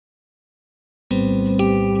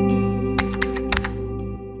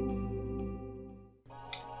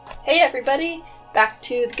Hey everybody, back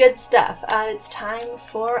to the good stuff. It's time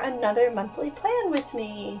for another monthly plan with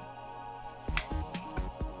me.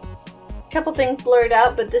 A couple things blurred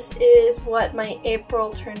out, but this is what my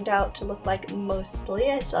April turned out to look like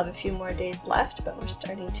mostly. I still have a few more days left, but we're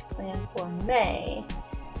starting to plan for May.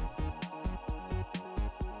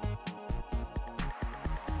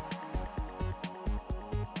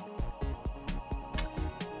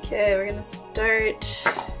 Okay, we're gonna start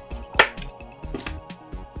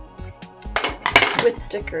with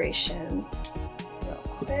decoration real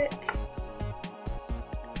quick.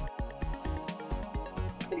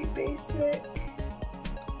 Pretty basic.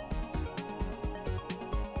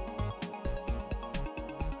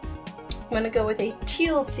 I'm gonna go with a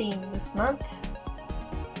teal theme this month.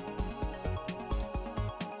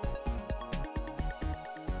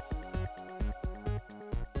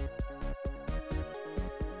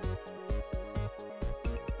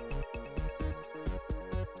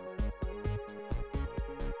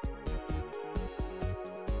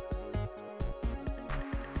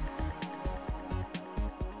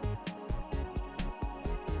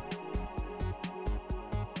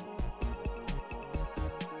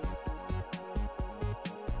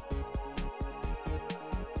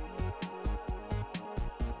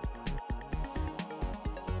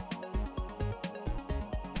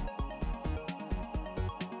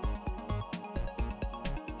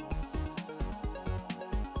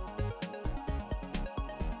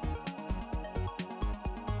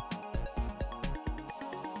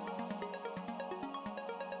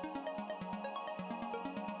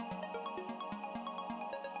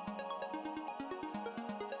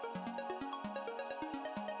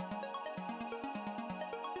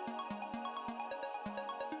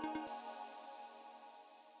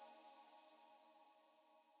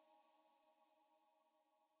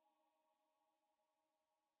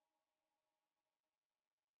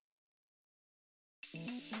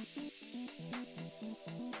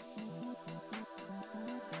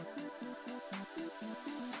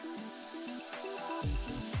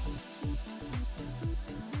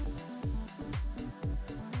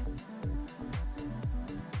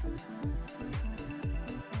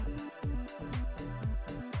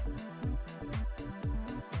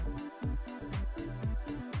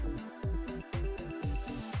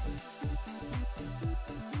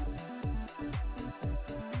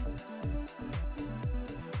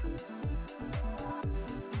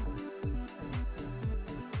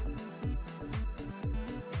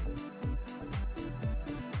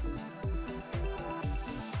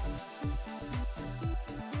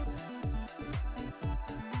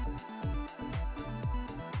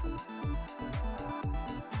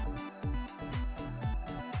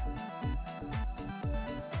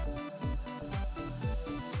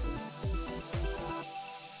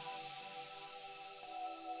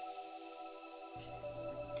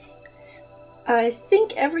 I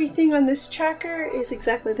think everything on this tracker is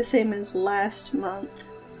exactly the same as last month.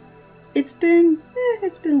 It's been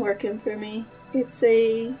working for me. It's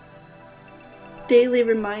a daily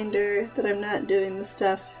reminder that I'm not doing the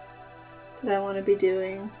stuff that I want to be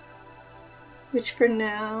doing, which for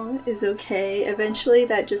now is okay. Eventually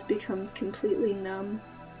that just becomes completely numb.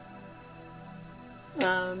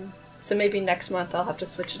 So maybe next month I'll have to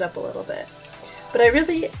switch it up a little bit. But I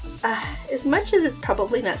really, as much as it's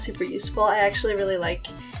probably not super useful, I actually really like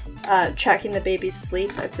tracking the baby's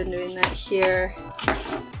sleep. I've been doing that here.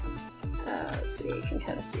 Let's see, you can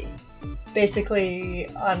kind of see. Basically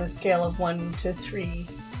on a scale of 1 to 3,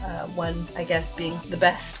 1 I guess being the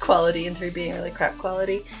best quality and 3 being really crap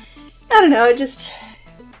quality. I don't know, just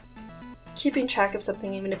keeping track of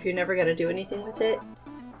something even if you're never going to do anything with it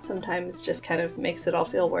sometimes just kind of makes it all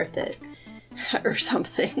feel worth it or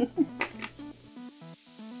something.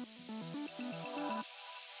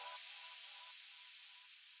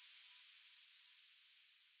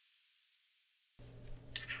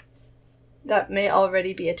 That may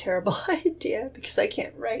already be a terrible idea because I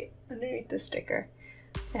can't write underneath the sticker.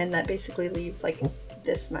 And that basically leaves like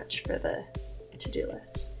this much for the to-do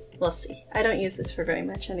list. We'll see. I don't use this for very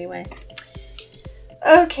much anyway.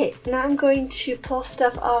 Okay, now I'm going to pull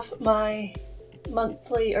stuff off my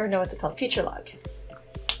monthly, or no, what's it called? Future log.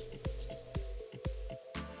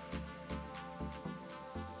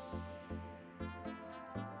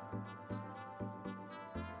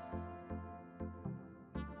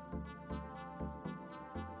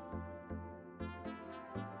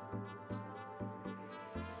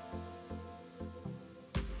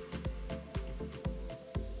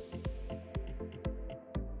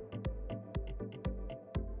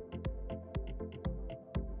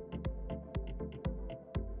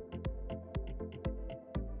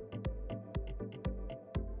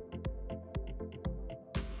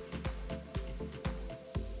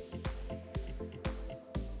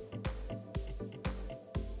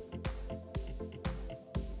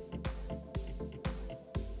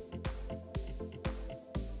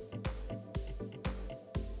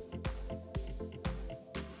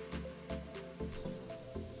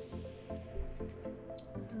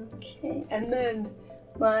 Okay, and then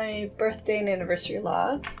my birthday and anniversary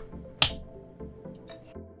log.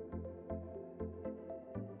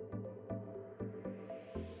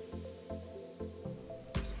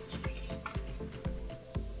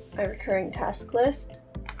 My recurring task list.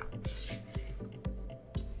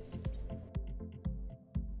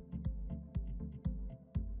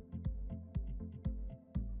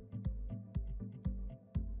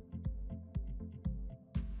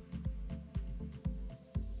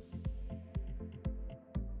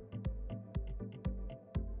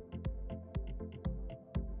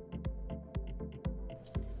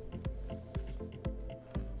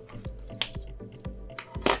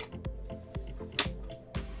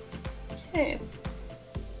 Okay,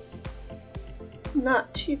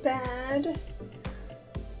 not too bad.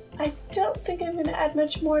 I don't think I'm going to add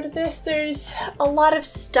much more to this. There's a lot of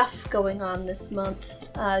stuff going on this month.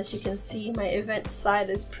 As you can see, my events side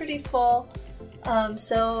is pretty full.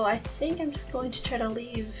 So I think I'm just going to try to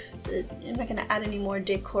leave, I'm not going to add any more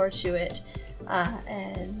decor to it,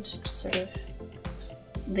 and just sort of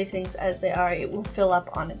leave things as they are. It will fill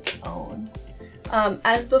up on its own.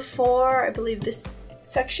 As before, I believe this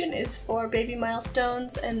section is for baby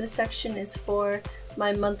milestones, and this section is for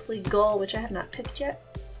my monthly goal, which I have not picked yet.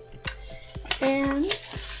 And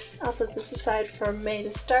I'll set this aside for May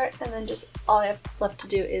to start, and then just all I have left to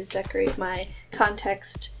do is decorate my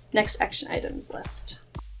context next action items list.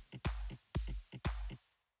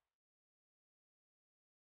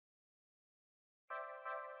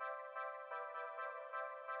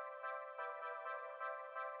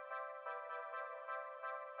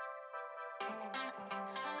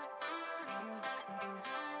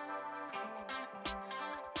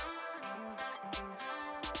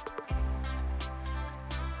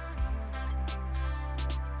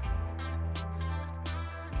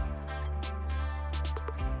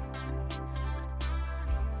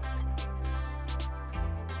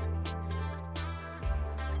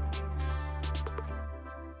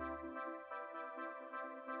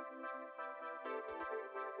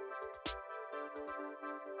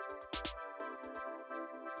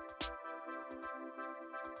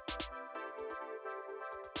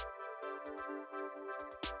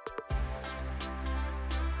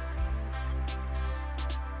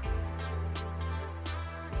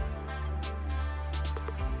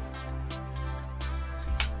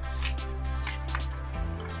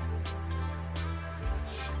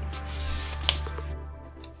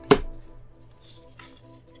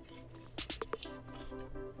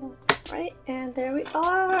 Right, and there we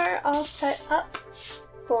are, all set up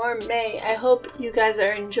for May. I hope you guys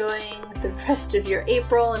are enjoying the rest of your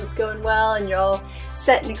April and it's going well and you're all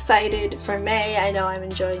set and excited for May. I know I'm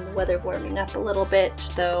enjoying the weather warming up a little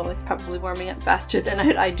bit, though it's probably warming up faster than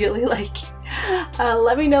I'd ideally like.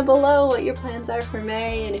 Let me know below what your plans are for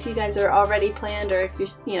May, and if you guys are already planned, or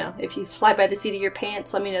if you fly by the seat of your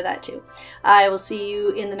pants, let me know that too. I will see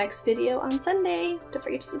you in the next video on Sunday. Don't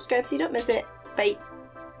forget to subscribe so you don't miss it. Bye!